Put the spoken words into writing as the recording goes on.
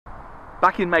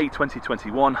Back in May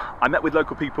 2021, I met with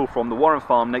local people from the Warren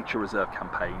Farm Nature Reserve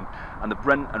campaign and the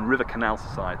Brent and River Canal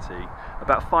Society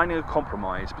about finding a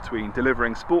compromise between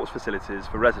delivering sports facilities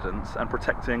for residents and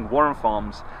protecting Warren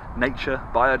Farm's nature,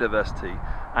 biodiversity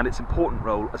and its important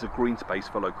role as a green space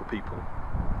for local people.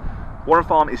 Warren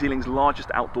Farm is Ealing's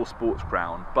largest outdoor sports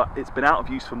ground, but it's been out of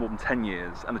use for more than 10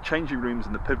 years and the changing rooms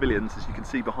and the pavilions, as you can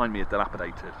see behind me, are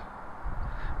dilapidated.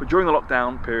 But during the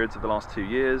lockdown periods of the last 2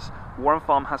 years, Warren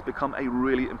Farm has become a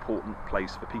really important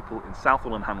place for people in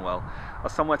Southall and Hanwell,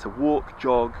 as somewhere to walk,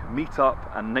 jog, meet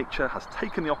up, and nature has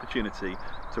taken the opportunity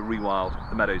to rewild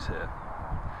the meadows here.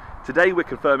 Today we're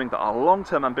confirming that our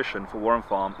long-term ambition for Warren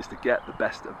Farm is to get the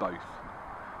best of both.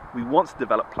 We want to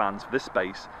develop plans for this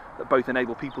space that both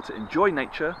enable people to enjoy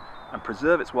nature and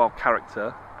preserve its wild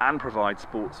character and provide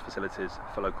sports facilities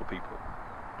for local people.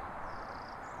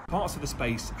 Parts of the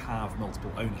space have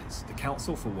multiple owners. The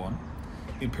Council, for one,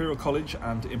 Imperial College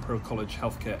and Imperial College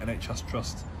Healthcare NHS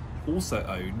Trust also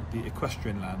own the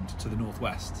equestrian land to the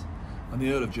northwest, and the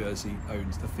Earl of Jersey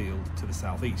owns the field to the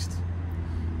southeast.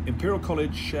 Imperial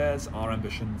College shares our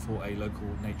ambition for a local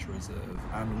nature reserve,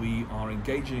 and we are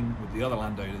engaging with the other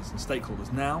landowners and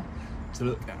stakeholders now to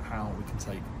look at how we can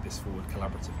take this forward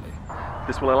collaboratively.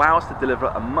 This will allow us to deliver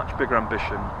a much bigger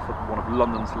ambition for one of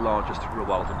London's largest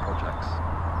rewilding projects.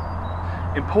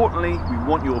 Importantly, we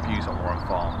want your views on Warren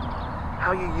Farm,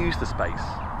 how you use the space,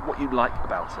 what you like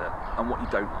about it and what you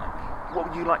don't like, what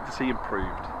would you like to see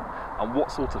improved, and what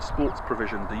sort of sports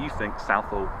provision do you think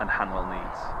Southall and Hanwell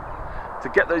needs. To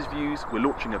get those views, we're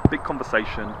launching a big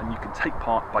conversation and you can take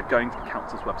part by going to the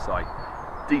Council's website.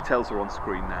 Details are on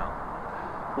screen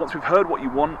now. Once we've heard what you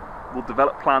want, we'll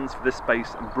develop plans for this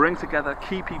space and bring together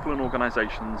key people and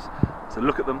organisations to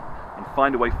look at them and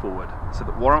find a way forward so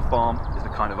that Warren Farm is the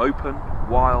kind of open,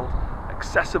 wild,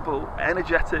 accessible,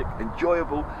 energetic,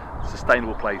 enjoyable,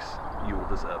 sustainable place you all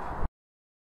deserve.